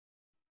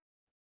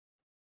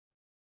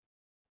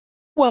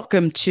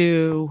Welcome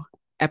to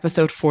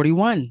episode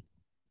 41.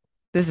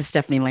 This is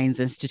Stephanie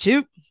Lane's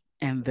Institute,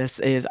 and this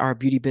is our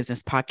beauty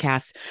business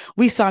podcast.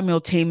 We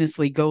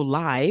simultaneously go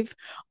live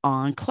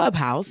on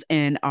Clubhouse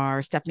in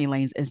our Stephanie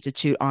Lane's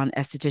Institute on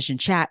Esthetician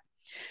Chat.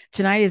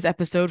 Tonight is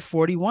episode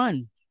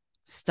 41.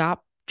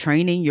 Stop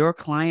training your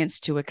clients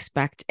to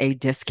expect a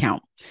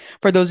discount.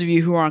 For those of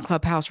you who are on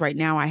Clubhouse right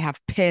now, I have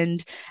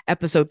pinned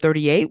episode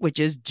 38, which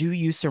is Do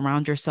You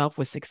Surround Yourself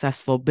with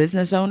Successful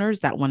Business Owners?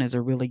 That one is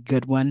a really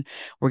good one.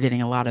 We're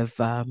getting a lot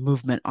of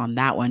movement on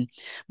that one.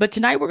 But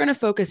tonight we're going to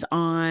focus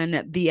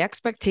on the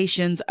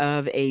expectations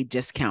of a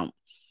discount.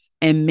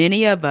 And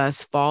many of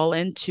us fall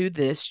into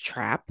this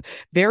trap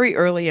very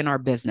early in our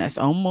business.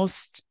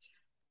 Almost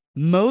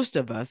most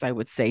of us, I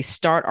would say,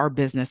 start our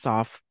business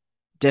off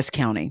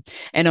discounting.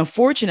 And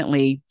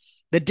unfortunately,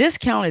 the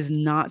discount is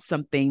not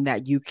something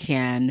that you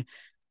can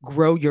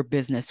grow your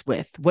business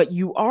with. What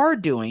you are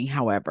doing,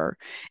 however,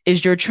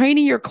 is you're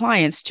training your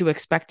clients to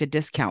expect a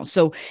discount.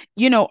 So,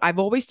 I've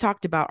always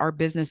talked about our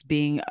business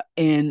being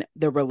in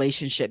the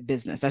relationship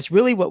business. That's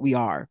really what we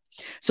are.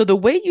 So, the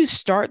way you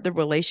start the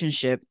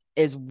relationship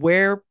is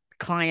where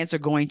clients are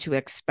going to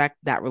expect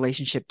that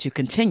relationship to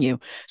continue.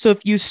 So,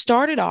 if you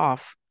started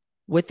off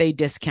with a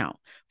discount,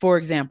 for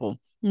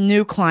example,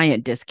 new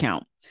client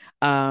discount,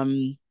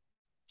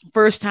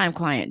 first time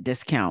client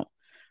discount,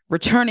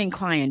 returning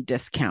client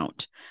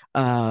discount,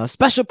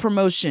 special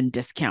promotion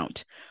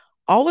discount.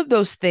 All of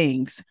those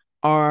things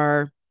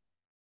are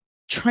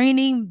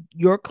training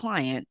your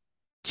client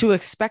to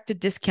expect a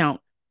discount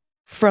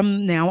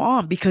from now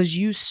on because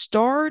you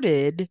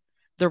started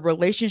the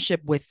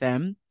relationship with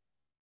them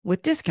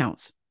with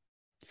discounts.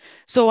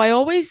 So I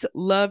always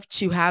love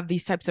to have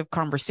these types of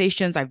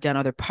conversations. I've done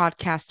other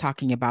podcasts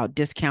talking about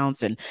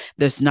discounts and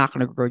this not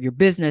going to grow your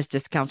business.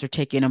 Discounts are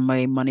taking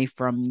away money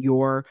from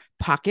your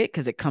pocket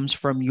because it comes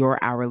from your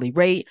hourly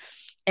rate.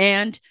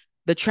 And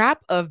the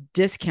trap of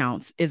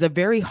discounts is a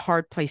very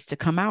hard place to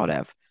come out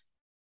of.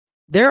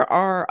 There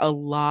are a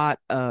lot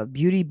of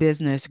beauty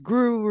business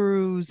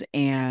gurus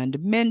and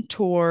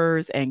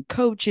mentors and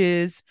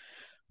coaches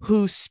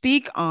who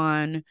speak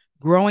on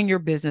growing your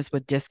business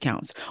with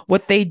discounts.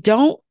 What they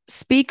don't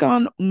speak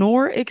on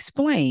nor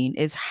explain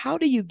is how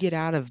do you get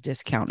out of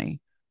discounting?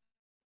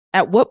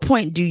 At what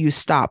point do you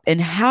stop?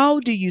 And how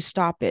do you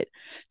stop it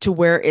to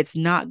where it's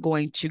not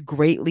going to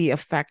greatly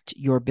affect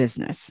your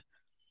business?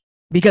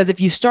 Because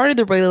if you started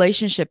the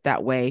relationship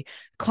that way,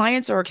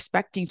 clients are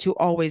expecting to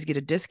always get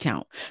a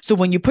discount. So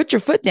when you put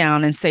your foot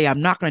down and say,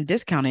 I'm not going to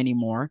discount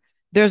anymore,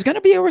 there's going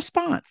to be a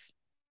response.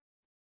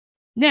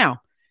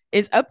 Now,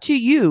 it's up to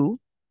you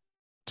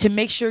to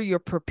make sure you're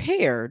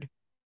prepared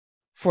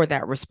for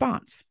that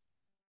response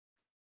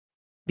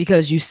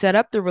because you set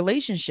up the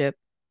relationship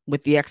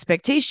with the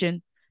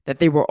expectation that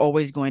they were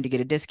always going to get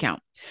a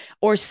discount.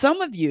 Or some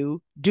of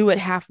you do it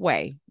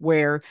halfway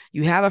where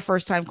you have a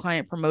first time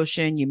client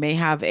promotion. You may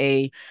have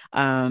a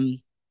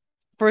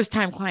first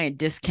time client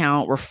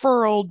discount,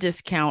 referral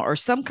discount, or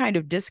some kind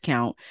of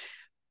discount.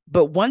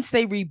 But once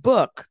they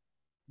rebook,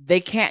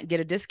 they can't get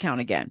a discount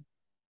again.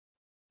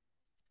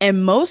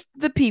 And most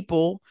of the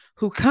people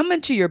who come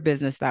into your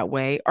business that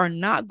way are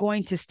not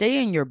going to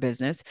stay in your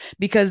business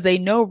because they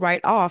know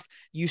right off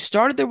you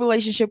started the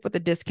relationship with a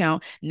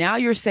discount. Now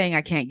you're saying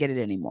I can't get it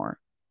anymore.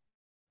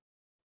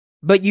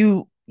 But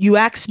you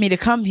asked me to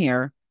come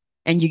here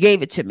and you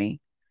gave it to me.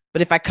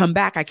 But if I come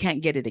back, I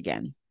can't get it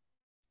again.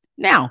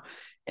 Now,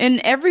 in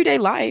everyday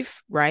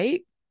life,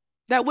 right?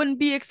 That wouldn't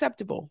be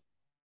acceptable.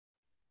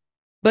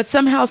 But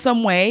somehow,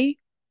 some way,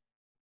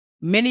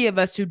 many of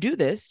us who do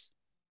this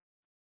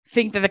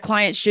think that the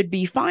client should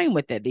be fine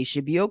with it. They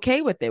should be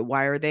okay with it.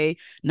 Why are they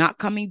not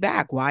coming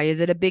back? Why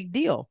is it a big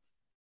deal?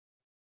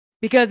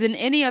 Because in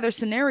any other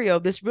scenario,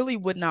 this really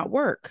would not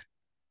work.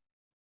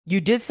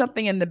 You did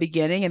something in the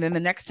beginning, and then the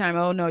next time,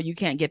 oh no, you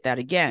can't get that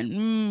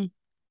again.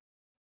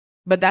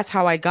 But that's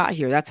how I got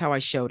here. That's how I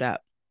showed up.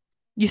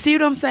 You see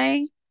what I'm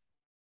saying?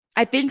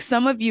 I think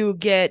some of you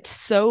get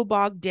so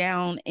bogged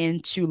down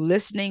into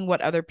listening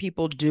what other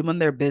people do in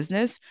their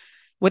business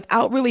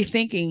without really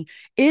thinking,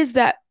 is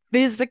that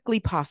physically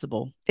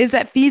possible? Is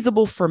that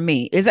feasible for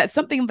me? Is that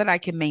something that I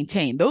can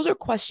maintain? Those are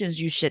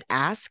questions you should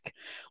ask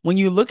when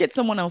you look at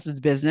someone else's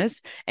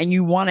business and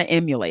you want to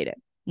emulate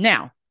it.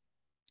 Now,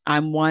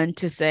 I'm one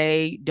to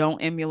say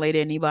don't emulate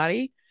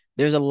anybody.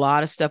 There's a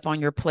lot of stuff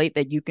on your plate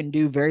that you can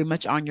do very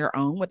much on your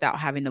own without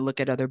having to look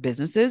at other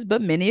businesses.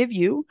 But many of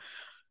you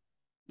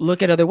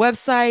look at other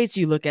websites,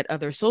 you look at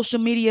other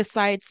social media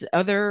sites,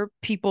 other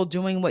people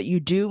doing what you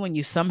do, and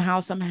you somehow,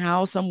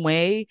 some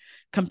way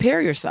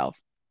compare yourself.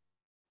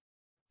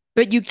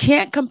 But you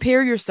can't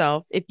compare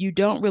yourself if you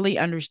don't really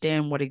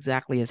understand what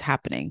exactly is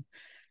happening.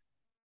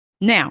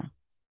 Now,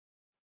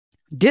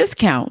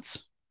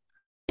 discounts,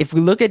 if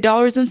we look at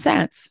dollars and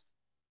cents,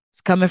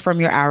 it's coming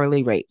from your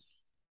hourly rate.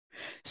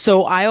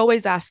 So I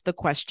always ask the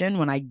question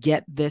when I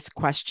get this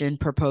question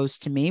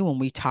proposed to me when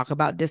we talk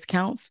about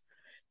discounts,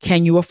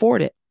 can you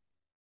afford it?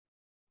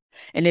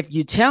 And if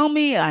you tell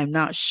me I'm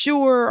not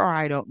sure or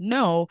I don't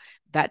know,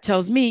 that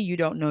tells me you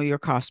don't know your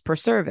cost per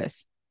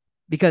service.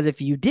 Because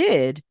if you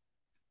did,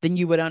 then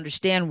you would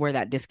understand where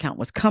that discount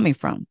was coming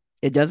from.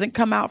 It doesn't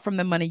come out from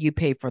the money you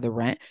pay for the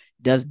rent.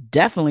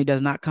 Definitely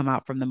does not come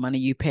out from the money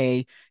you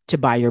pay to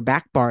buy your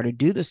back bar to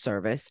do the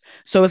service.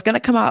 So it's going to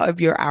come out of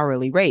your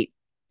hourly rate.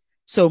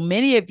 So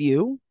many of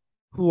you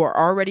who are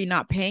already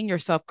not paying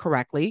yourself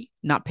correctly,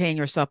 not paying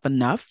yourself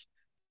enough,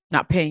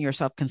 not paying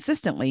yourself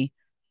consistently,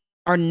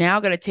 are now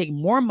going to take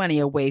more money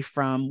away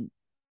from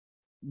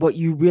what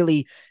you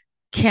really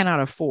cannot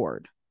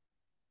afford.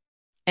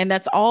 And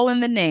that's all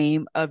in the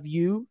name of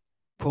you,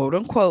 quote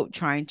unquote,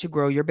 trying to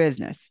grow your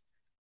business.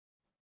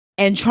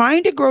 And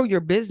trying to grow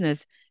your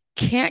business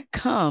can't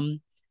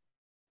come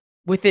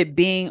with it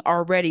being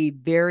already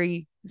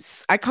very,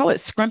 I call it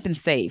scrimp and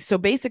save. So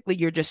basically,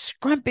 you're just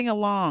scrimping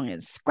along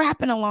and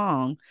scrapping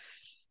along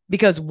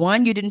because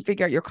one, you didn't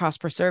figure out your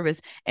cost per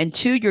service. And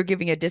two, you're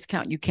giving a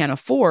discount you can't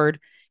afford.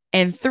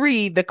 And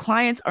three, the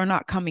clients are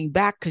not coming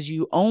back because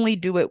you only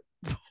do it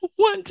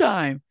one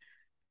time.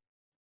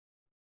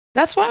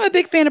 That's why I'm a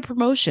big fan of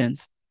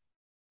promotions.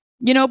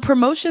 You know,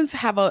 promotions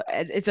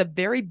it's a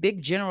very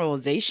big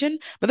generalization,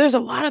 but there's a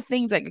lot of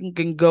things that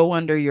can go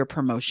under your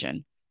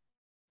promotion.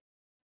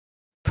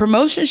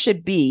 Promotion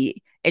should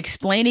be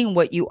explaining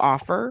what you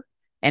offer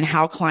and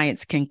how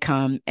clients can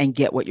come and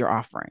get what you're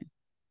offering.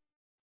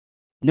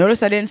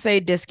 Notice I didn't say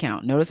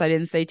discount. Notice I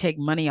didn't say take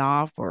money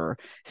off or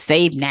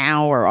save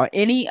now or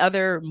any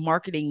other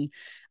marketing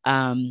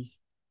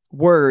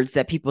words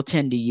that people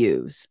tend to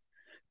use.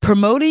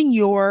 Promoting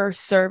your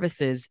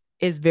services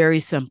is very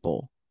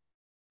simple.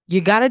 You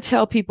got to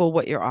tell people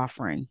what you're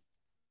offering.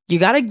 You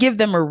got to give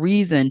them a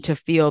reason to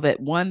feel that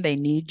one, they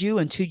need you,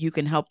 and two, you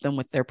can help them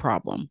with their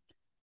problem,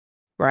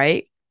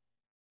 right?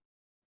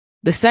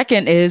 The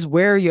second is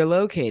where you're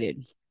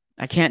located.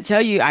 I can't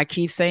tell you, I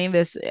keep saying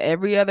this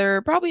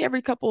probably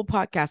every couple of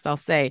podcasts, I'll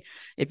say,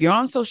 if you're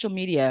on social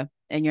media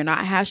and you're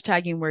not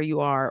hashtagging where you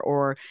are,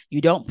 or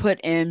you don't put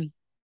in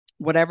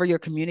whatever you're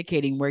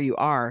communicating where you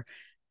are,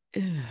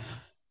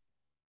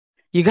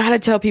 you got to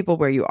tell people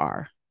where you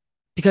are.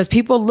 Because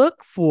people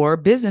look for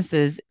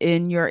businesses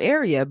in your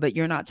area, but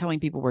you're not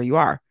telling people where you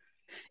are.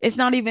 It's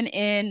not even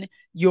in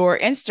your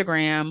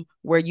Instagram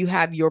where you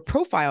have your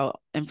profile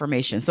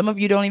information. Some of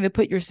you don't even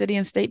put your city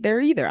and state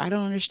there either. I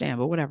don't understand,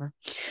 but whatever.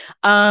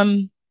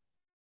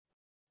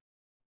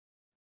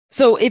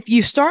 So if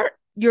you start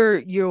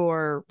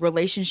your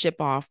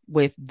relationship off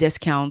with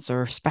discounts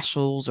or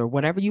specials or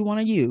whatever you want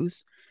to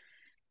use,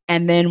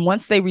 and then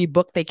once they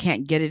rebook, they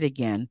can't get it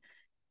again,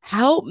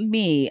 help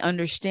me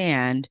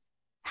understand,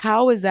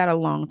 how is that a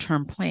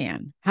long-term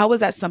plan? How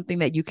is that something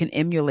that you can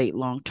emulate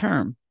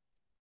long-term?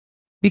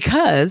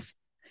 Because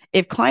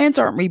if clients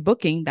aren't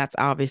rebooking, that's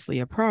obviously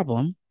a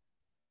problem.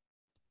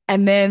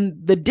 And then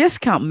the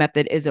discount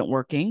method isn't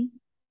working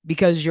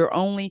because you're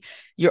only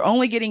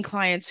getting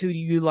clients who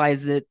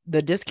utilize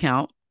the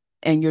discount,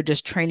 and you're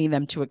just training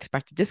them to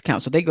expect a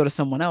discount. So they go to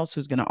someone else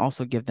who's going to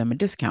also give them a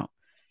discount.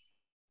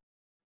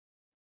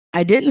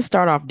 I didn't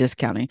start off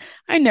discounting.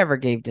 I never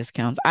gave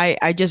discounts.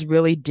 I just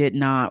really did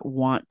not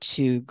want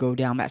to go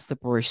down that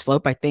slippery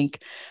slope. I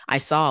think I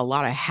saw a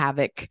lot of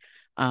havoc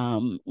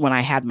when I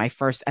had my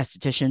first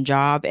esthetician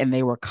job, and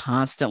they were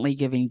constantly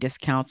giving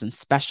discounts and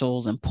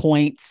specials and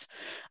points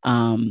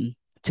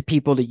to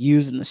people to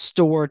use in the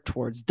store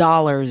towards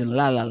dollars and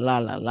la la la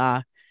la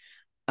la.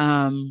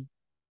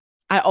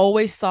 I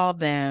always saw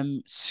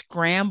them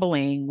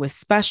scrambling with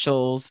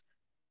specials,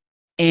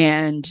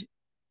 and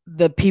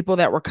the people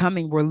that were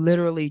coming were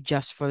literally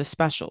just for the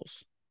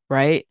specials,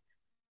 right?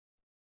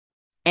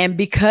 And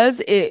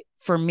because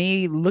for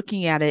me,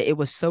 looking at it, it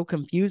was so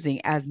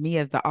confusing as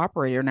the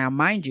operator. Now,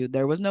 mind you,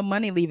 there was no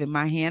money leaving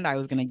my hand. I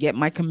was going to get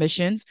my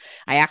commissions.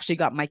 I actually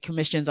got my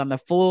commissions on the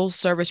full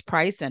service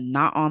price and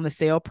not on the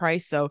sale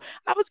price. So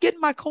I was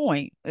getting my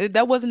coin.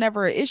 That wasn't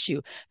ever an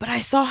issue. But I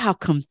saw how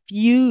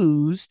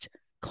confused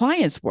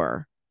clients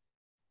were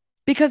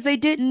because they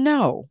didn't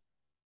know.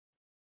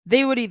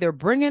 They would either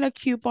bring in a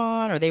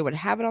coupon or they would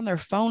have it on their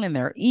phone in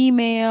their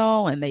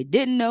email, and they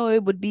didn't know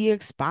it would be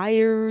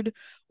expired,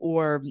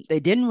 or they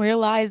didn't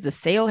realize the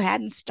sale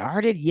hadn't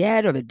started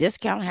yet, or the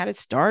discount hadn't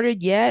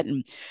started yet.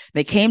 And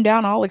they came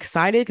down all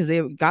excited because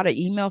they got an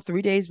email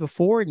 3 days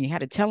before, and you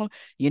had to tell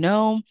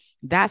them,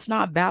 that's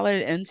not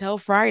valid until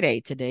Friday.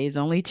 Today's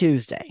only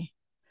Tuesday.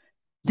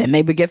 Then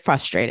they would get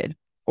frustrated.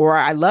 Or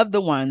I love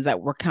the ones that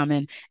were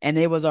coming and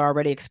it was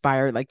already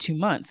expired like 2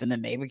 months, and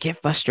then they would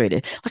get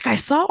frustrated. Like, I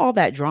saw all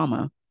that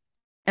drama.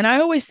 And I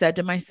always said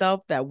to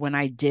myself that when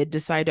I did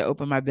decide to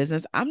open my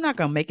business, I'm not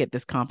going to make it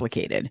this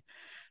complicated.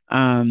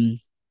 I'm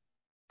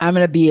going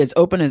to be as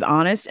open as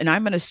honest, and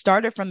I'm going to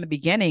start it from the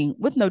beginning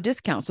with no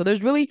discount. So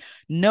there's really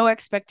no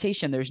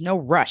expectation. There's no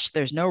rush.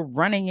 There's no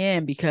running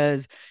in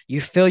because you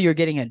feel you're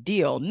getting a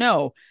deal.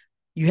 No,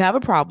 you have a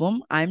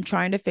problem. I'm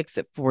trying to fix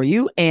it for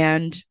you.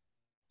 And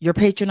you're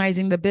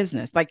patronizing the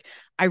business. Like,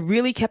 I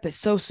really kept it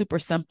so super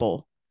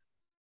simple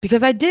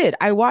because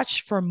I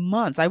watched for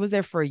months. I was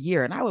there for a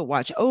year, and I would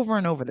watch over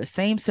and over the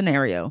same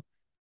scenario.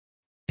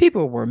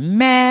 People were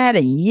mad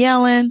and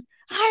yelling.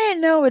 I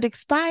didn't know it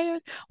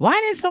expired. Why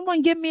didn't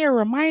someone give me a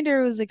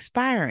reminder it was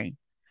expiring?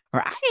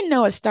 Or I didn't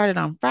know it started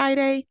on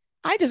Friday.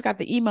 I just got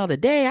the email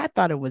today. I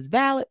thought it was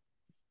valid.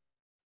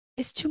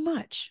 It's too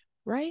much,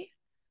 right?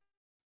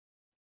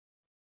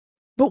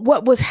 But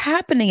what was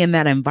happening in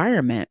that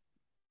environment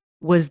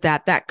was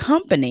that that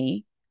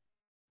company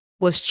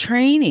was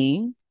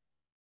training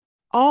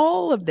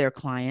all of their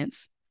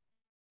clients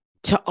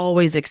to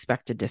always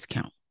expect a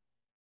discount.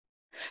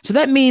 So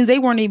that means they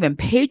weren't even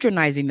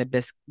patronizing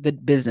the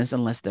business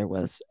unless there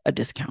was a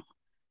discount.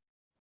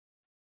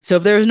 So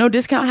if there was no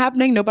discount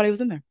happening, nobody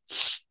was in there.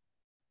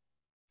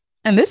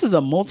 And this is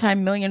a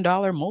multi-million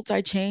dollar,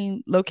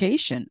 multi-chain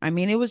location. I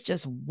mean, it was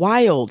just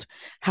wild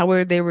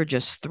how they were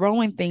just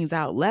throwing things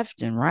out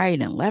left and right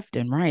and left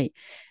and right.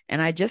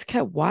 And I just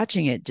kept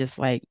watching it, just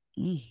like,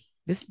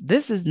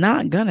 this is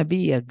not gonna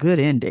be a good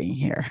ending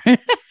here.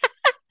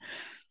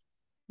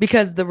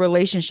 Because the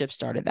relationship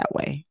started that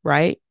way,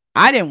 right?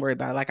 I didn't worry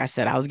about it. Like I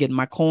said, I was getting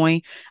my coin.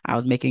 I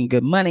was making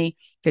good money,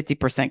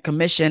 50%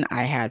 commission.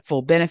 I had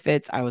full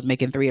benefits. I was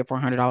making $300 or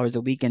 $400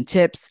 a week in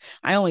tips.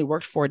 I only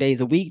worked 4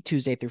 days a week,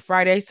 Tuesday through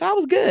Friday. So I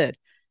was good.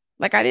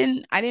 Like I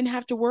didn't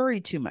have to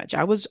worry too much.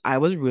 I was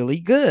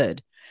really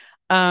good.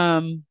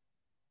 Um,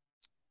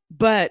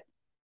 but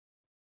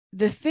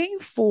the thing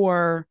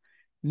for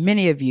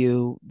many of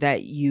you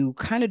that you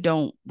kind of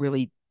don't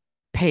really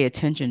pay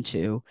attention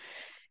to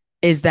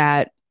is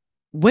that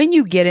when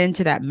you get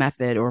into that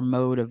method or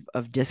mode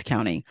of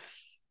discounting,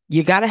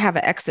 you got to have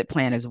an exit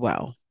plan as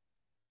well.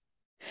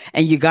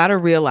 And you got to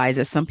realize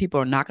that some people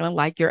are not going to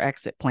like your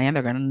exit plan.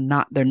 They're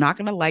not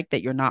going to like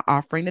that you're not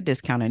offering the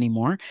discount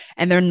anymore.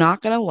 And they're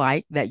not going to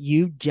like that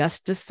you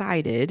just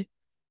decided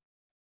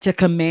to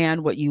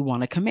command what you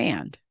want to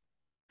command.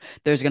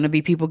 There's going to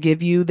be people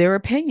give you their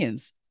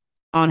opinions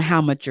on how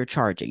much you're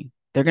charging.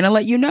 They're going to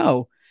let you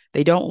know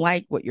they don't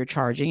like what you're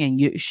charging and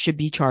you should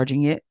be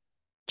charging it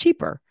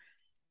cheaper.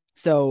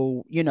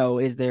 So,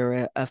 is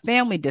there a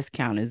family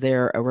discount? Is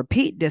there a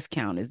repeat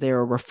discount? Is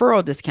there a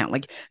referral discount?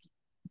 Like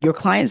your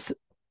clients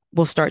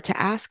will start to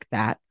ask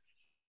that.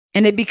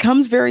 And it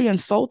becomes very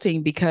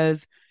insulting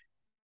because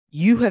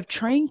you have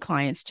trained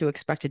clients to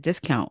expect a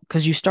discount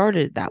because you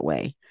started it that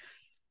way.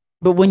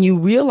 But when you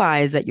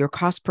realize that your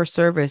cost per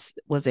service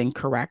was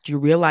incorrect, you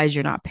realize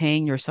you're not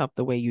paying yourself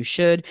the way you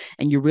should,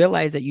 and you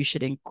realize that you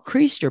should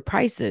increase your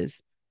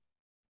prices,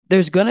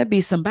 there's going to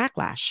be some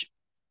backlash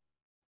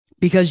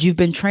because you've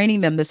been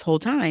training them this whole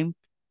time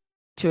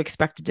to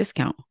expect a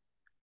discount.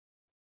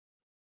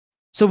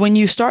 So when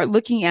you start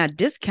looking at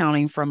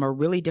discounting from a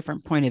really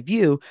different point of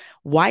view,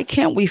 why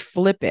can't we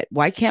flip it?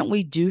 Why can't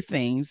we do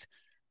things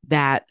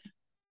that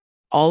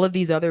all of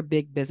these other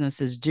big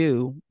businesses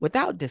do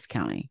without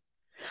discounting?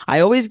 I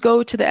always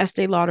go to the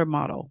Estee Lauder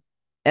model.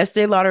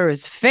 Estee Lauder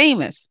is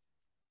famous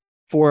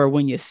for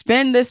when you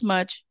spend this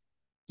much,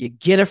 you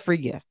get a free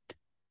gift.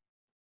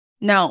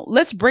 Now,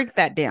 let's break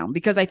that down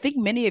because I think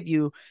many of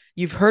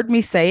you've heard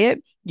me say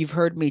it. You've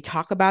heard me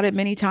talk about it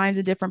many times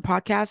in different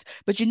podcasts,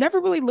 but you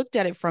never really looked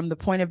at it from the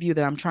point of view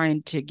that I'm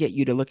trying to get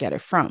you to look at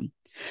it from.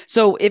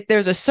 So if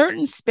there's a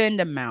certain spend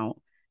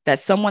amount that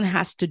someone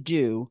has to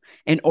do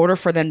in order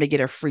for them to get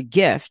a free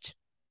gift,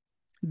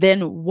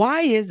 then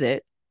why is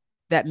it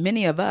that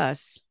many of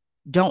us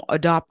don't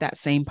adopt that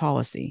same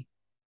policy?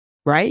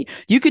 Right?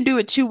 You can do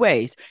it two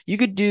ways. You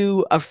could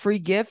do a free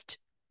gift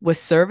with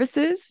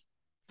services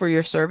for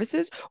your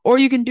services, or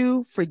you can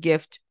do free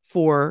gift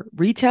for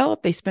retail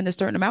if they spend a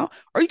certain amount,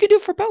 or you can do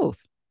it for both.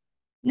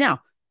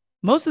 Now,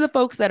 most of the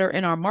folks that are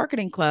in our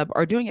marketing club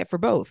are doing it for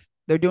both.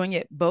 They're doing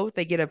it both.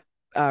 They get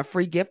a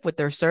free gift with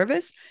their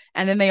service,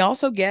 and then they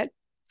also get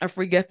a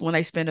free gift when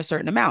they spend a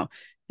certain amount.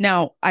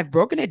 Now, I've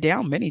broken it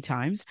down many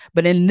times,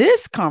 but in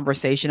this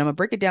conversation, I'm going to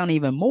break it down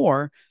even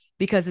more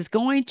because it's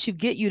going to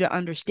get you to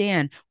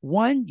understand,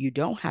 one, you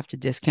don't have to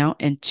discount,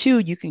 and two,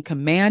 you can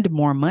command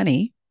more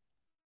money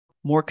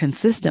more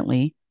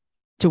consistently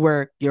to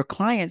where your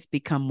clients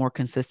become more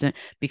consistent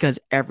because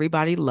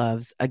everybody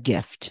loves a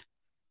gift.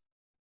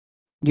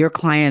 Your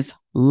clients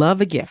love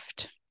a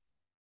gift.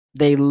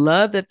 They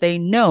love that they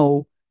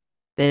know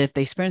that if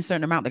they spend a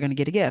certain amount, they're going to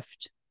get a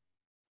gift.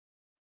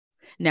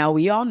 Now,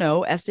 we all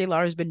know Estee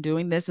Lauder has been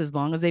doing this as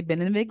long as they've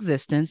been in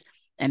existence.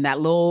 And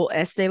that little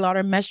Estee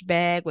Lauder mesh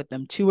bag with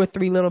them 2 or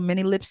 3 little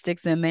mini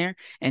lipsticks in there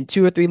and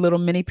 2 or 3 little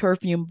mini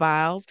perfume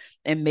vials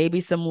and maybe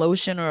some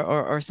lotion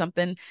or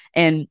something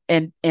and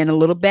a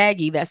little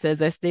baggie that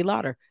says Estee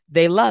Lauder.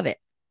 They love it.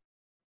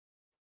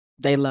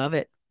 They love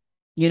it.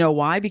 You know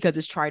why? Because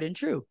it's tried and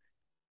true.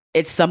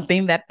 It's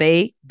something that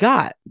they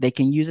got. They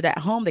can use it at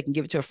home. They can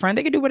give it to a friend.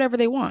 They can do whatever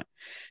they want.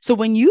 So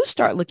when you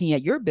start looking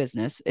at your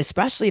business,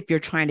 especially if you're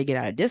trying to get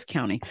out of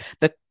discounting,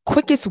 the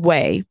quickest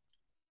way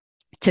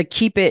to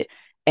keep it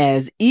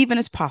as even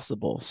as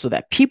possible so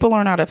that people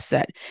are not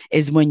upset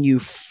is when you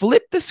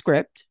flip the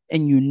script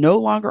and you no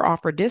longer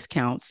offer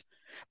discounts,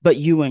 but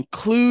you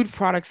include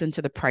products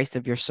into the price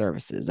of your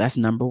services. That's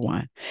number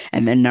one.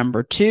 And then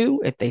number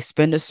two, if they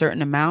spend a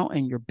certain amount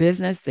in your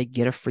business, they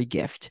get a free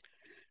gift.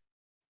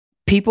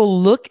 People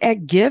look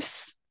at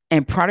gifts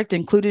and product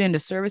included in the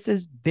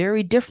services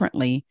very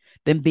differently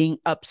than being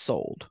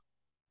upsold.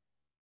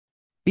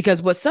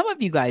 Because what some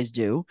of you guys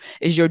do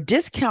is you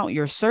discount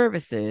your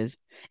services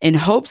in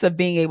hopes of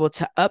being able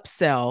to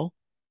upsell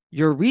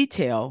your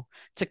retail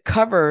to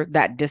cover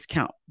that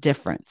discount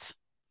difference.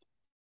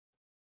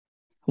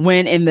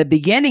 When in the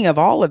beginning of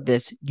all of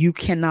this, you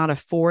cannot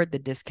afford the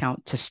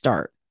discount to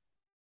start.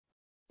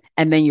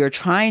 And then you're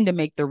trying to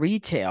make the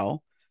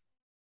retail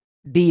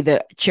be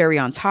the cherry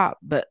on top.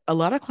 But a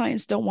lot of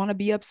clients don't want to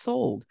be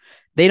upsold.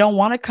 They don't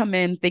want to come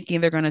in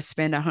thinking they're going to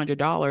spend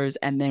 $100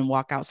 and then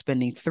walk out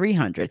spending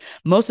 $300.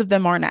 Most of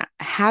them aren't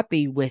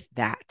happy with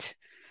that.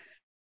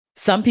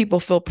 Some people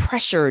feel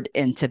pressured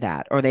into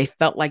that, or they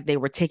felt like they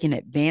were taken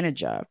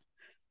advantage of.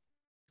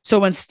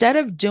 So instead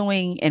of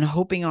doing and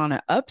hoping on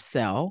an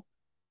upsell,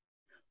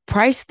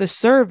 price the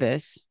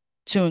service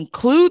to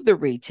include the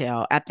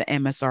retail at the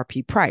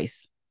MSRP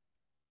price,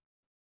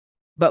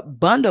 but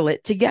bundle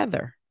it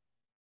together.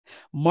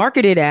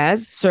 Market it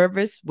as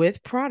service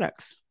with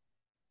products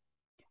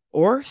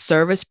or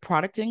service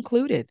product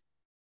included.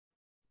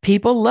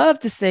 People love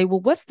to say, well,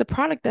 what's the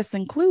product that's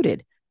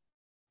included?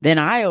 Then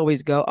I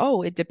always go,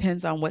 oh, it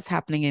depends on what's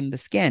happening in the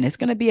skin. It's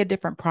going to be a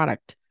different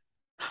product.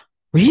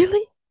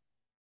 Really?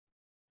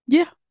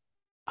 Yeah.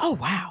 Oh,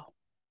 wow.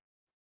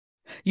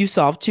 You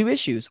solve two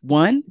issues.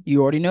 One,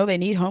 you already know they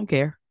need home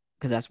care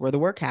because that's where the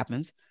work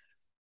happens.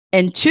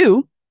 And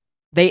two,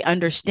 they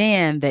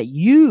understand that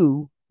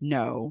you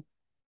know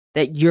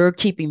that you're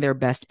keeping their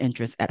best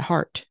interests at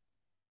heart.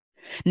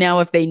 Now,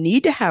 if they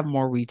need to have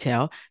more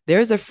retail,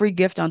 there's a free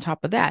gift on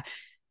top of that.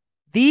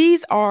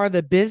 These are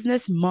the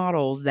business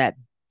models that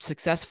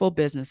successful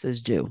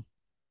businesses do.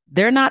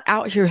 They're not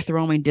out here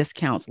throwing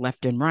discounts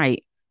left and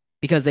right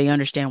because they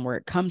understand where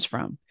it comes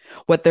from.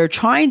 What they're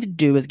trying to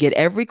do is get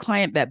every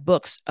client that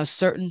books a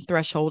certain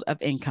threshold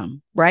of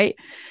income, right?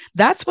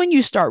 That's when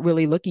you start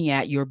really looking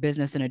at your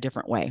business in a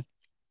different way.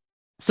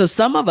 So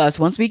some of us,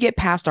 once we get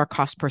past our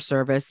cost per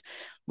service,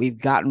 we've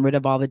gotten rid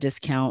of all the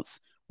discounts.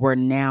 We're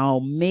now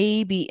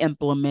maybe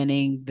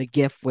implementing the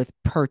gift with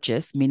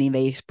purchase, meaning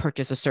they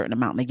purchase a certain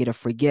amount and they get a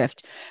free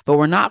gift, but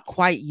we're not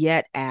quite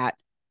yet at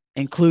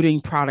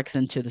including products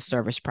into the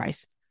service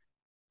price.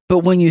 But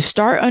when you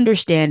start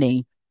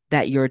understanding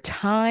that your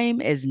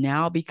time is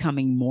now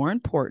becoming more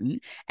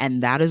important,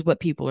 and that is what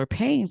people are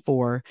paying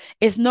for,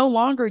 it's no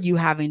longer you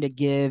having to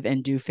give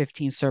and do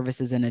 15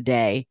 services in a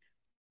day.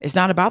 It's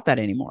not about that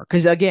anymore.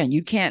 Because again,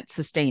 you can't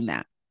sustain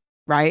that,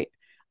 right?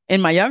 In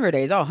my younger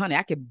days, oh, honey,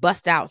 I could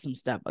bust out some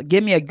stuff.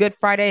 Give me a good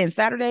Friday and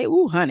Saturday.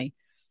 Ooh, honey,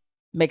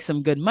 make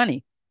some good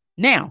money.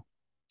 Now,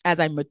 as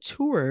I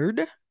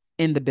matured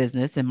in the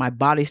business and my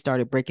body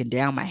started breaking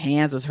down, my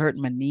hands was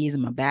hurting, my knees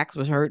and my backs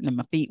was hurting, and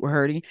my feet were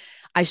hurting.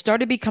 I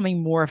started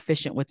becoming more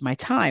efficient with my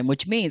time,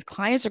 which means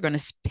clients are going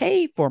to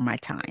pay for my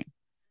time.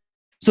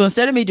 So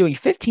instead of me doing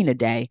 15 a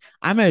day,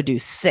 I'm going to do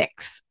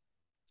 6.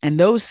 And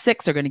those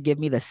 6 are going to give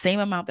me the same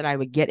amount that I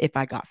would get if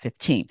I got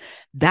 15.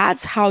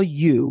 That's how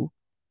you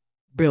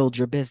build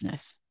your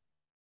business.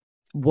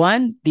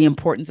 1, the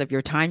importance of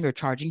your time, you're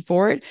charging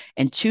for it.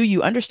 And 2,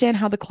 you understand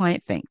how the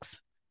client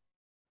thinks.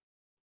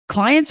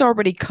 Clients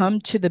already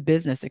come to the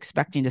business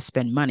expecting to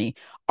spend money.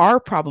 Our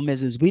problem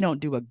is we don't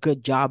do a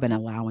good job in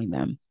allowing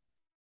them.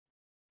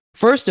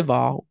 First of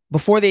all,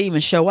 before they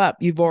even show up,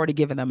 you've already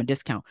given them a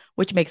discount,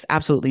 which makes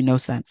absolutely no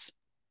sense.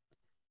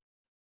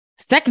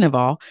 Second of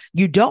all,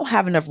 you don't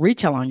have enough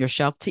retail on your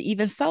shelf to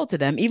even sell to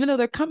them, even though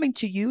they're coming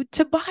to you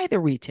to buy the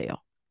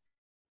retail.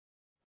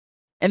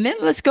 And then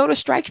let's go to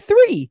strike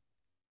 3.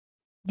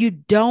 You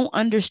don't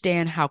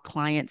understand how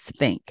clients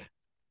think.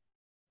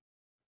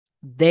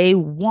 They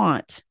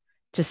want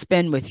to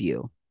spend with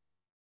you,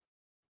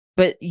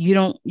 but you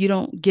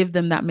don't give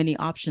them that many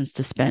options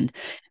to spend.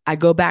 I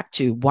go back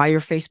to why your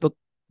Facebook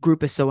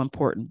group is so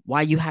important,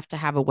 why you have to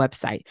have a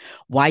website,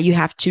 why you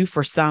have to,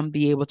 for some,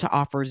 be able to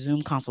offer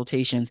Zoom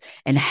consultations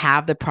and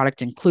have the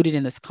product included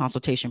in this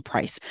consultation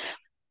price.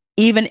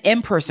 Even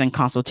in-person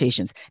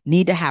consultations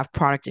need to have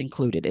product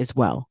included as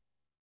well.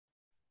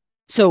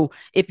 So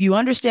if you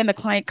understand the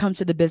client comes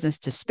to the business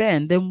to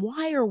spend, then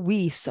why are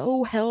we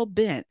so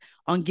hell-bent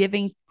on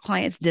giving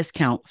clients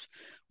discounts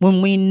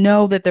when we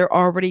know that they're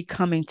already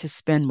coming to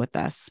spend with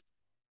us?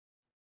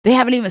 They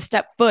haven't even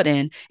stepped foot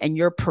in, and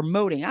you're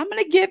promoting, I'm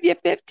going to give you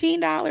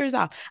 $15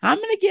 off. I'm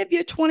going to give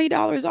you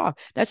 $20 off.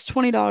 That's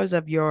 $20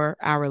 of your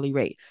hourly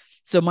rate.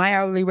 So my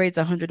hourly rate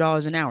is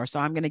 $100 an hour. So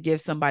I'm going to give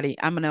somebody,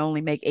 I'm going to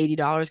only make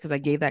 $80 because I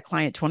gave that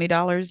client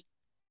 $20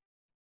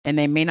 and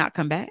they may not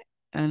come back.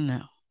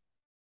 No,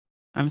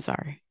 I'm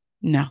sorry.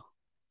 No,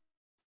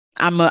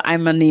 I'm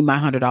gonna need my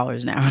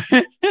 $100 now.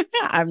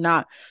 I'm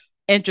not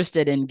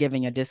interested in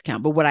giving a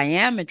discount, but what I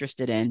am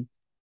interested in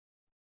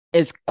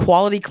is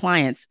quality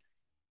clients.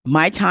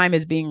 My time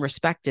is being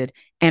respected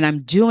and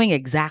I'm doing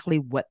exactly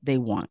what they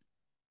want.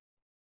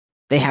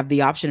 They have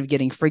the option of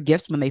getting free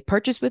gifts when they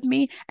purchase with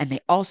me, and they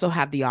also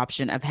have the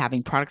option of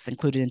having products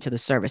included into the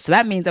service. So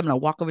that means I'm going to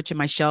walk over to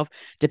my shelf,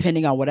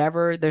 depending on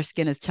whatever their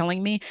skin is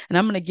telling me, and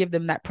I'm going to give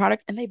them that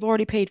product, and they've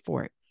already paid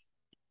for it.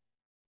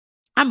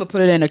 I'm going to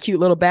put it in a cute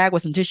little bag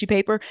with some tissue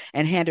paper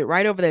and hand it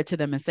right over there to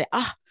them and say,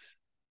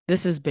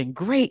 this has been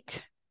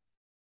great.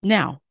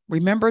 Now,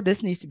 Remember,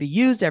 this needs to be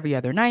used every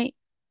other night.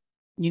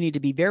 You need to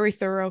be very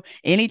thorough.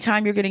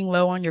 Anytime you're getting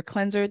low on your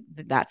cleanser,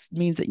 that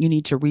means that you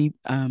need to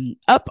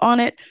up on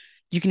it.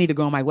 You can either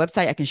go on my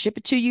website, I can ship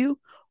it to you,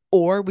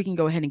 or we can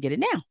go ahead and get it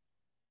now.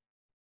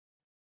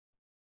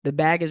 The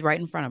bag is right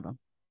in front of them.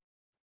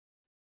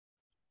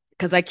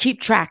 Because I keep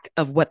track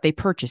of what they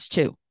purchase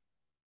too.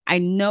 I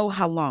know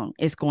how long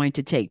it's going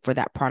to take for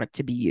that product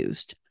to be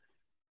used.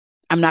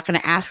 I'm not going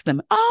to ask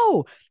them,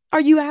 oh,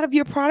 are you out of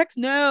your products?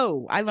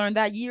 No, I learned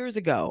that years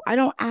ago. I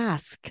don't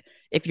ask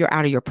if you're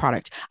out of your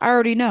product. I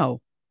already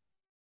know.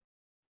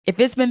 If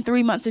it's been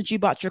 3 months since you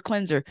bought your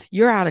cleanser,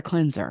 you're out of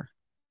cleanser.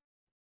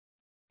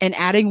 And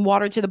adding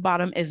water to the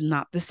bottom is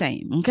not the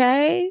same.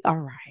 Okay. All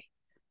right.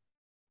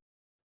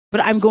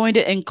 But I'm going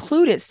to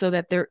include it so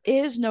that there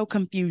is no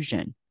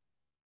confusion.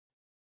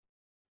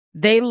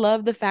 They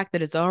love the fact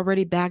that it's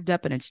already bagged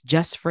up and it's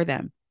just for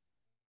them.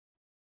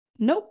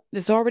 Nope,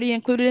 it's already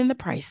included in the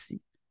price.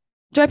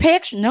 Do I pay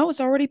extra? No,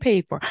 it's already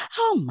paid for.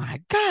 Oh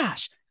my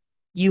gosh.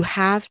 You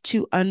have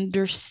to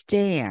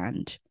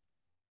understand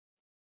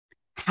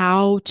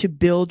how to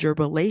build your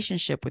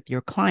relationship with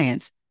your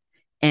clients,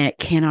 and it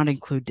cannot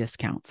include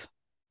discounts.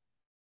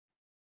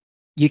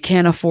 You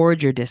can't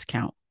afford your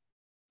discount.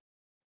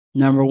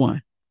 Number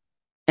one.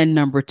 And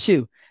number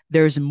two,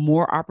 there's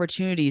more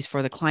opportunities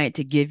for the client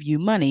to give you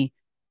money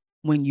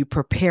when you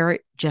prepare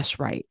it just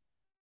right.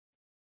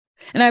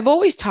 And I've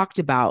always talked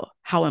about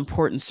how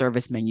important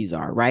service menus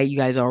are, right? You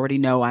guys already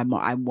know I'm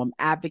an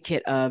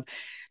advocate of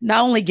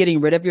not only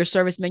getting rid of your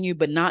service menu,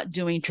 but not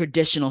doing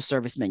traditional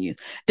service menus.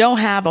 Don't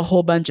have a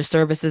whole bunch of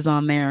services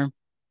on there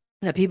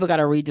that people got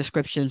to read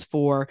descriptions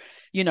for,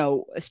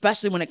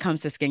 especially when it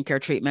comes to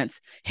skincare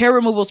treatments. Hair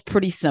removal is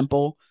pretty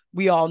simple.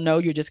 We all know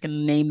you're just going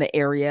to name the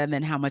area and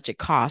then how much it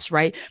costs,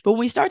 right? But when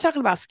we start talking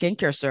about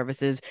skincare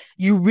services,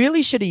 you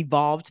really should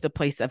evolve to the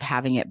place of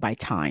having it by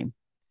time.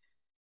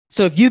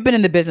 So if you've been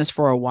in the business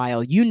for a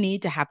while, you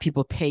need to have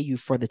people pay you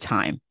for the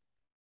time.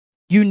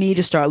 You need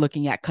to start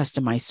looking at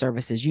customized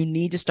services. You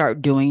need to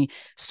start doing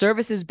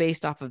services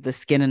based off of the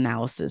skin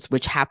analysis,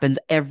 which happens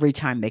every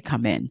time they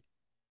come in.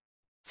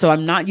 So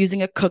I'm not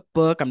using a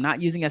cookbook. I'm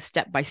not using a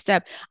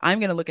step-by-step. I'm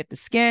going to look at the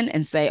skin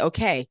and say,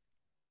 okay,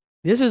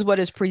 this is what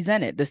is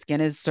presented. The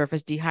skin is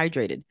surface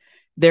dehydrated.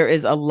 There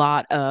is a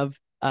lot of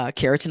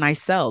keratinized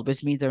cells,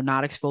 which means they're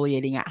not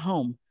exfoliating at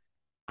home.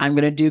 I'm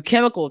going to do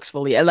chemical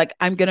exfoliate. Like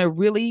I'm going to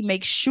really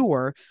make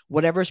sure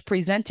whatever's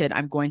presented,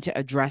 I'm going to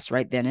address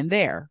right then and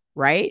there.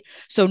 Right.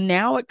 So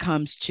now it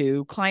comes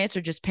to clients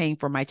are just paying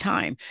for my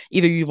time.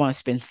 Either you want to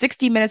spend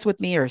 60 minutes with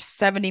me or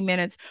 70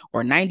 minutes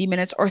or 90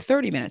 minutes or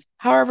 30 minutes,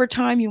 however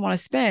time you want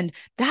to spend.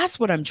 That's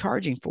what I'm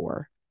charging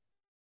for.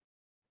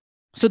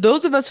 So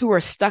those of us who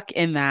are stuck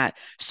in that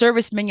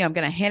service menu, I'm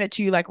going to hand it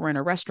to you like we're in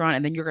a restaurant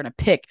and then you're going to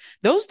pick.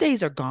 Those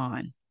days are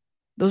gone.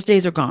 Those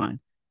days are gone.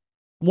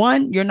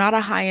 One, you're not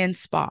a high-end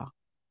spa.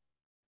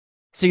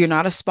 So you're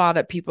not a spa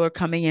that people are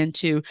coming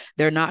into.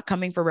 They're not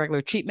coming for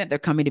regular treatment. They're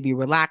coming to be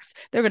relaxed.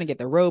 They're going to get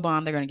their robe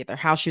on. They're going to get their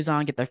house shoes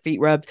on, get their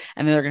feet rubbed,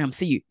 and then they're going to come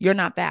see you. You're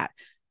not that.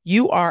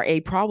 You are a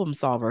problem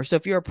solver. So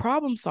if you're a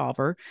problem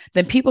solver,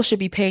 then people should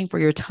be paying for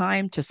your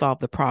time to solve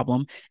the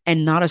problem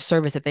and not a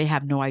service that they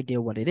have no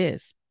idea what it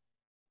is.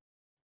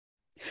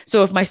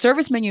 So if my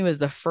service menu is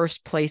the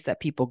first place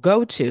that people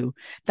go to,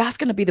 that's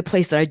going to be the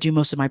place that I do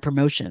most of my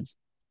promotions.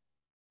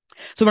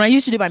 So when I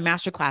used to do my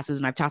master classes,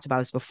 and I've talked about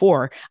this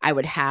before, I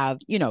would have,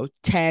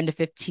 10 to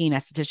 15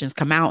 estheticians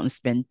come out and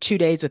spend 2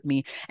 days with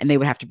me, and they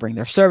would have to bring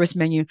their service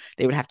menu.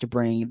 They would have to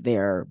bring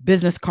their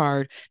business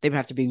card. They would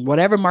have to bring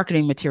whatever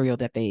marketing material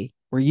that they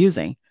were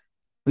using.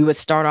 We would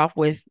start off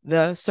with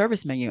the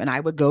service menu, and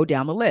I would go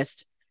down the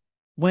list.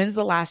 When's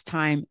the last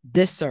time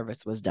this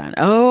service was done?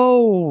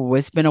 Oh,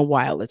 it's been a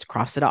while. Let's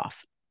cross it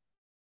off.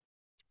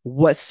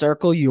 What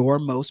circle your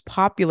most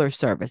popular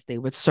service? They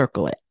would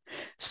circle it.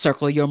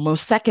 Circle your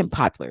most second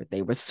popular.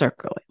 They would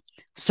circle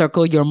it.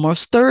 Circle your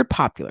most third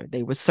popular.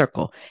 They would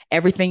circle.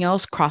 Everything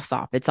else cross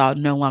off. It's all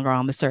no longer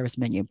on the service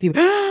menu.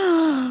 People,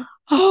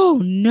 oh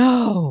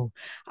no,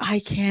 I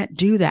can't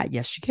do that.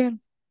 Yes, you can.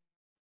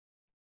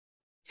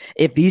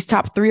 If these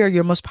top 3 are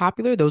your most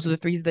popular, those are the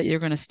 3 that you're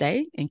going to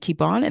stay and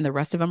keep on, and the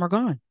rest of them are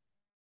gone.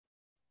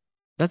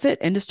 That's it.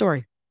 End of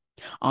story.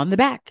 On the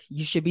back,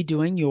 you should be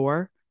doing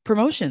your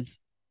promotions.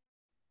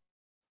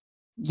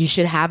 You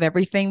should have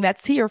everything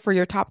that's here for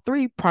your top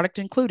 3, product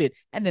included,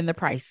 and then the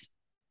price.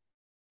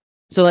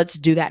 So let's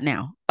do that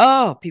now.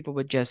 Oh, people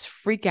would just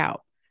freak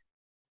out.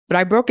 But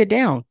I broke it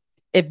down.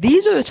 If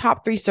these are the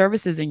top 3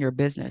 services in your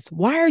business,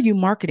 why are you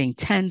marketing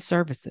 10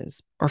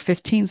 services or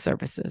 15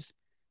 services?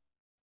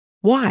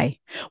 Why?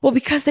 Well,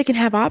 because they can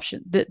have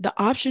options. The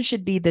option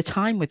should be the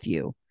time with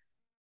you.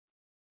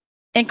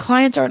 And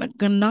clients are not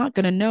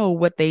going to know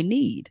what they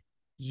need.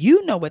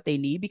 You know what they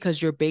need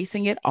because you're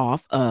basing it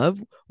off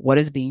of what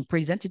is being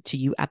presented to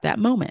you at that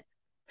moment.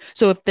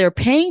 So if they're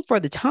paying for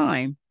the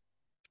time,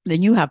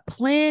 then you have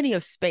plenty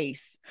of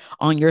space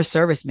on your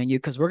service menu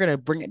because we're going to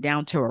bring it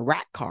down to a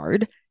rack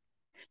card.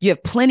 You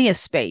have plenty of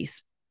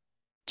space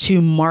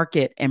to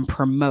market and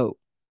promote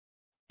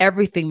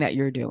everything that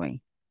you're doing.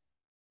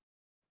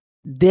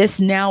 This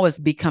now is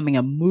becoming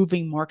a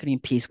moving marketing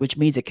piece, which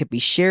means it could be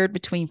shared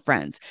between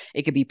friends.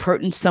 It could be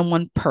put in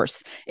someone's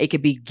purse. It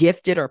could be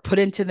gifted or put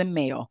into the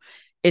mail.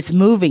 It's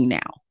moving now.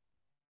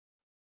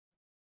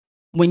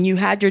 When you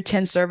had your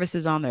 10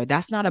 services on there,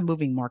 that's not a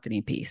moving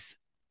marketing piece.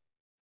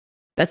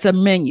 That's a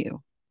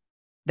menu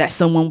that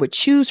someone would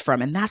choose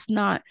from. And that's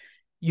not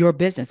your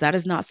business. That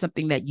is not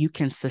something that you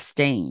can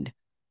sustain.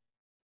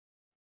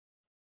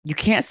 You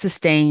can't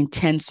sustain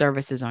 10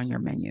 services on your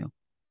menu.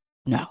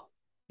 No,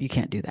 you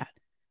can't do that.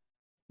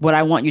 What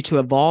I want you to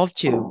evolve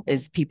to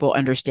is people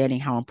understanding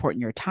how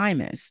important your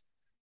time is.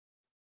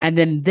 And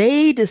then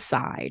they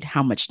decide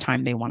how much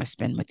time they want to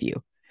spend with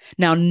you.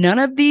 Now, none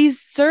of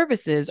these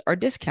services are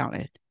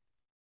discounted.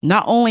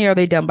 Not only are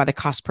they done by the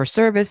cost per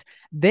service,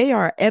 they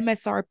are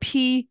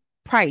MSRP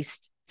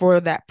priced for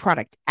that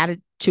product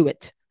added to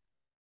it.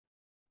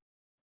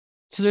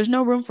 So there's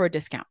no room for a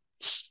discount.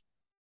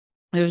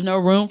 There's no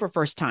room for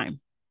first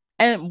time.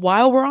 And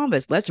while we're on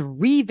this, let's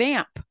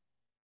revamp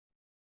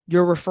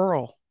your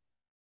referral,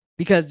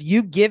 because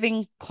you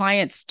giving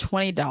clients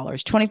 $20,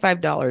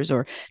 $25,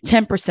 or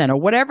 10%, or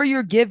whatever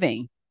you're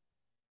giving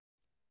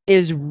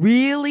is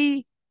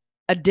really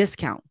a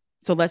discount.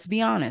 So let's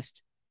be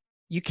honest.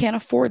 You can't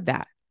afford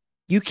that.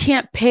 You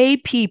can't pay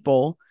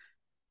people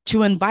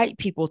to invite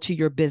people to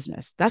your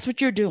business. That's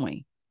what you're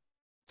doing.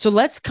 So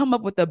let's come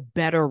up with a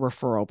better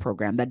referral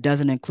program that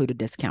doesn't include a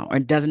discount or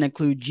doesn't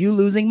include you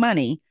losing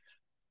money,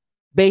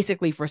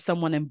 basically, for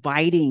someone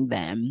inviting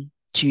them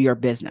to your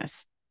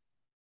business.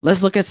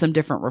 Let's look at some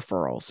different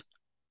referrals.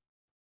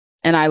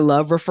 And I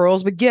love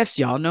referrals with gifts.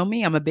 Y'all know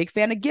me. I'm a big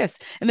fan of gifts.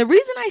 And the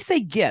reason I say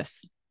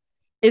gifts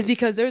is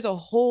because there's a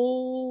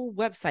whole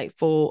website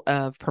full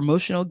of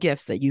promotional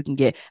gifts that you can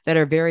get that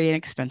are very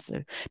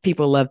inexpensive.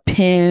 People love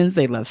pins,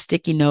 they love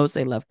sticky notes,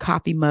 they love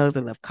coffee mugs,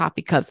 they love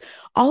coffee cups.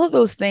 All of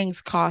those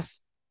things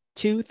cost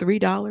 $2,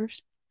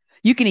 $3.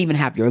 You can even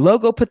have your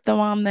logo put them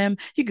on them.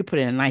 You could put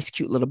in a nice,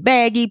 cute little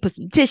baggie, put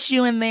some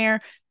tissue in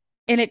there,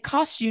 and it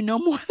costs you no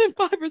more than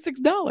 $5 or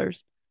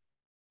 $6.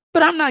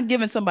 But I'm not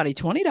giving somebody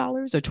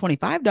 $20 or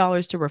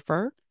 $25 to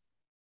refer,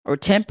 or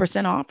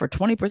 10% off, or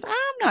 20%. I'm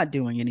not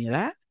doing any of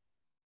that.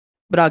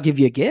 But I'll give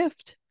you a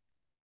gift.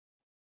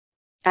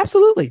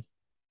 Absolutely.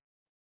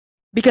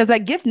 Because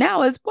that gift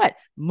now is what?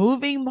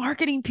 Moving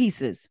marketing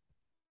pieces.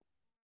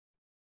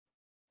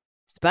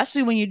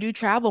 Especially when you do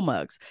travel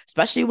mugs,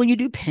 especially when you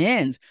do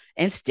pins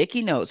and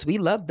sticky notes. We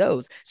love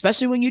those.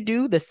 Especially when you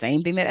do the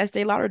same thing that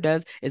Estee Lauder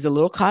does, is a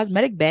little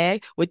cosmetic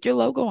bag with your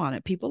logo on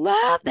it. People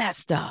love that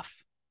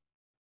stuff,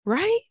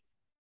 right?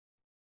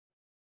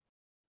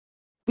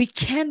 We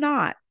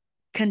cannot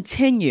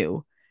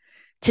continue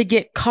to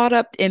get caught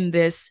up in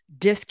this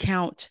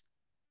discount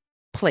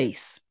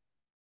place.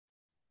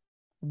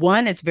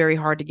 One, it's very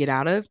hard to get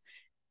out of.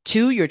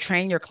 Two, you're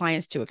training your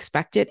clients to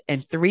expect it.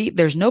 And three,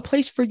 there's no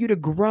place for you to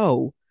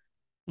grow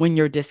when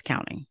you're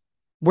discounting.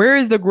 Where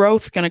is the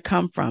growth going to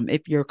come from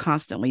if you're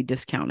constantly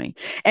discounting?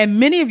 And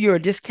many of you are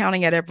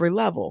discounting at every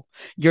level.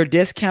 You're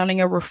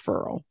discounting a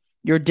referral.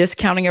 You're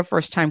discounting a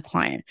first-time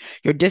client.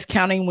 You're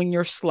discounting when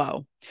you're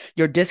slow.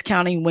 You're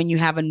discounting when you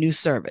have a new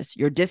service.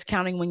 You're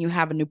discounting when you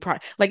have a new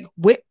product. Like,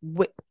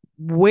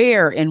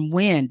 where and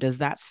when does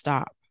that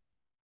stop?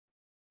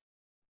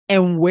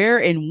 And where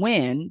and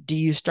when do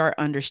you start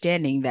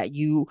understanding that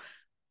you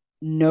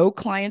know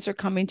clients are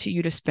coming to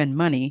you to spend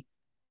money?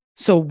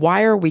 So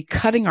why are we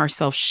cutting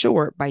ourselves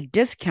short by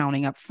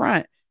discounting up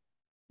front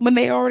when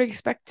they already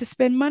expect to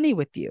spend money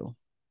with you?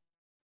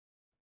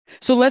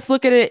 So let's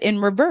look at it in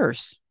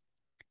reverse.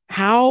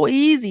 How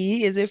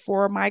easy is it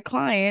for my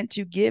client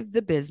to give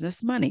the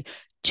business money?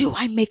 Do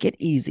I make it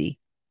easy?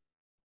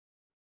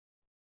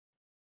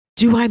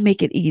 Do I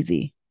make it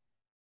easy?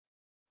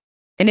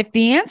 And if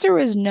the answer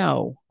is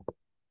no,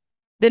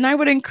 then I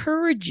would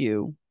encourage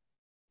you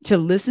to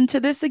listen to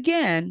this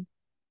again,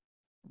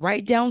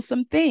 write down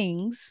some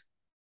things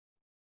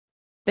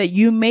that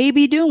you may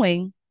be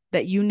doing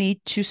that you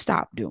need to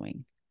stop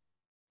doing.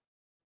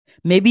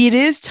 Maybe it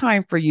is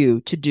time for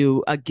you to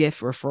do a gift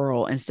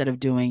referral instead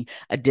of doing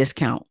a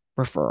discount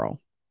referral.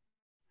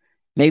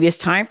 Maybe it's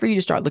time for you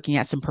to start looking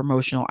at some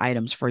promotional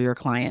items for your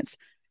clients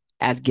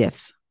as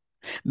gifts.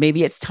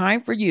 Maybe it's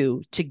time for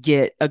you to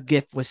get a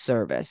gift with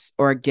service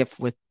or a gift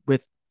with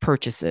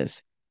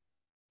purchases.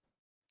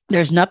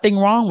 There's nothing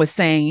wrong with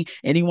saying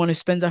anyone who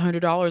spends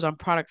 $100 on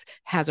products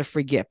has a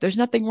free gift. There's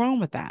nothing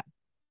wrong with that.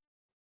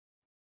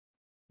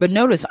 But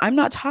notice, I'm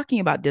not talking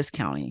about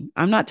discounting.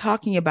 I'm not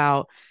talking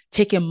about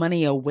taking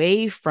money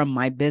away from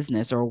my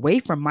business or away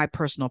from my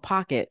personal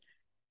pocket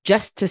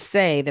just to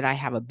say that I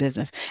have a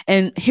business.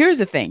 And here's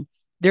the thing.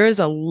 There is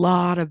a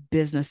lot of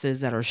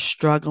businesses that are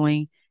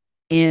struggling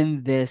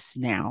in this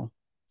now.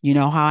 You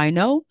know how I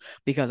know?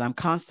 Because I'm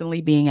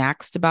constantly being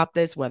asked about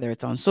this, whether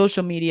it's on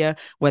social media,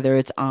 whether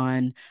it's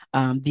on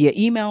via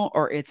email,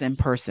 or it's in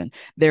person.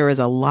 There is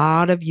a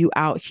lot of you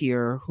out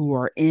here who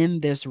are in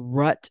this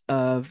rut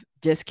of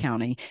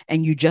discounting,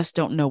 and you just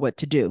don't know what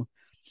to do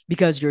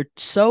because you're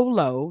so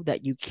low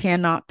that you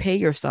cannot pay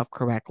yourself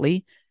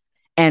correctly.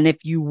 And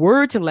if you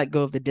were to let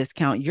go of the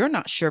discount, you're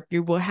not sure if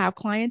you will have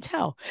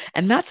clientele.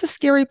 And that's a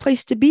scary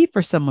place to be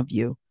for some of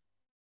you,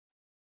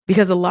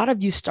 because a lot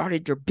of you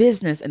started your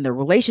business and the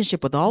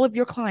relationship with all of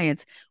your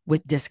clients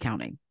with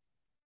discounting.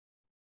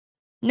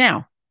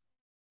 Now,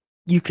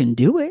 you can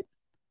do it.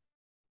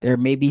 There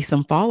may be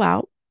some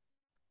fallout.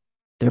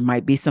 There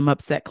might be some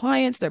upset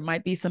clients. There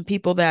might be some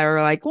people that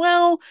are like,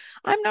 well,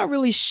 I'm not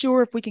really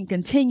sure if we can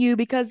continue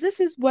because this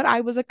is what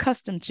I was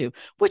accustomed to,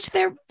 which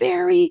they're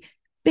very,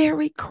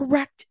 very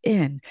correct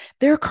in.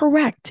 They're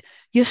correct.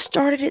 You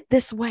started it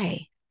this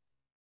way.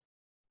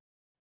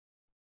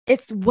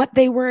 It's what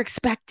they were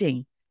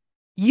expecting.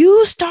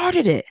 You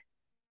started it.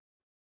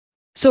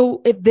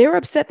 So if they're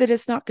upset that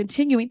it's not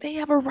continuing, they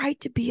have a right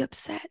to be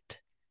upset.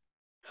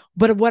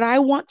 But what I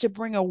want to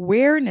bring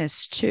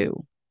awareness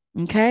to,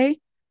 okay?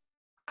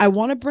 I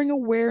want to bring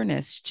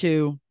awareness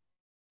to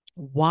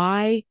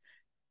why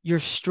you're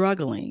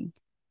struggling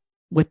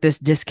with this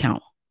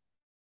discount.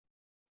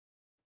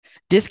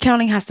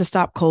 Discounting has to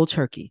stop cold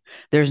turkey.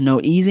 There's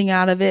no easing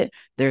out of it.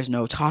 There's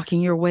no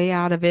talking your way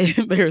out of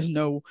it. There's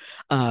no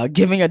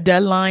giving a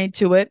deadline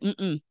to it.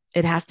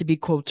 It has to be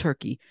cold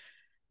turkey.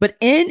 But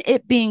in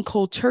it being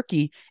cold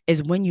turkey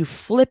is when you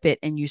flip it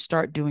and you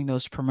start doing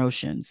those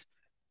promotions.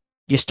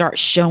 You start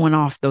showing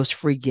off those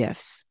free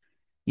gifts.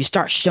 You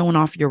start showing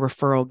off your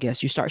referral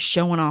gifts. You start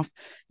showing off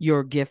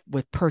your gift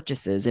with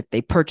purchases. If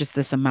they purchase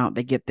this amount,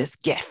 they get this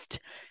gift.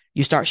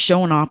 You start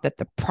showing off that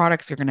the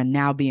products are going to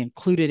now be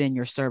included in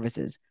your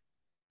services.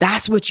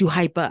 That's what you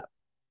hype up.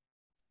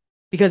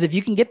 Because if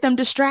you can get them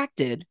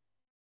distracted,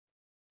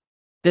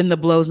 then the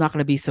blow's not going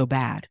to be so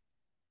bad.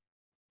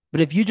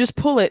 But if you just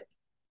pull it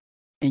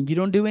and you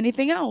don't do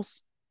anything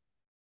else,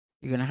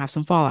 you're going to have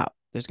some fallout.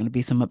 There's going to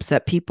be some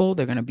upset people.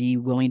 They're going to be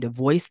willing to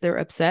voice their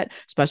upset,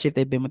 especially if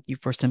they've been with you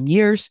for some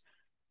years.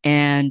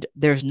 And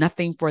there's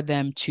nothing for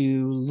them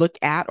to look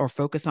at or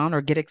focus on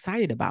or get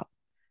excited about.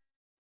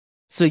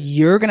 So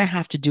you're going to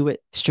have to do it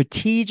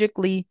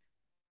strategically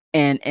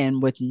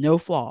and with no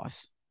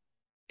flaws.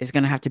 It's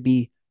going to have to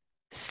be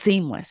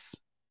seamless.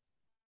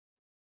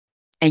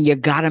 And you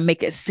got to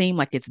make it seem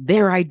like it's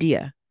their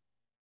idea.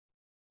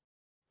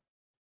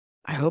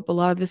 I hope a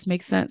lot of this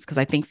makes sense, because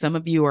I think some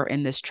of you are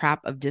in this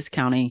trap of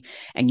discounting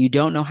and you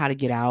don't know how to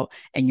get out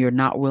and you're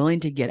not willing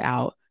to get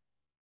out,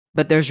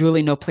 but there's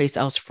really no place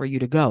else for you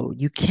to go.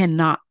 You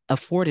cannot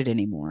afford it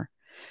anymore.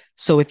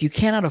 So if you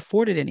cannot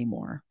afford it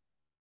anymore,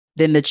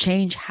 then the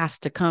change has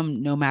to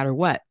come no matter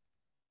what.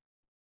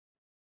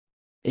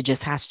 It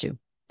just has to.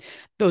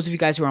 Those of you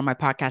guys who are on my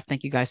podcast,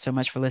 thank you guys so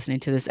much for listening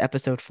to this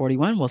episode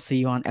 41. We'll see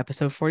you on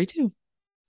episode 42.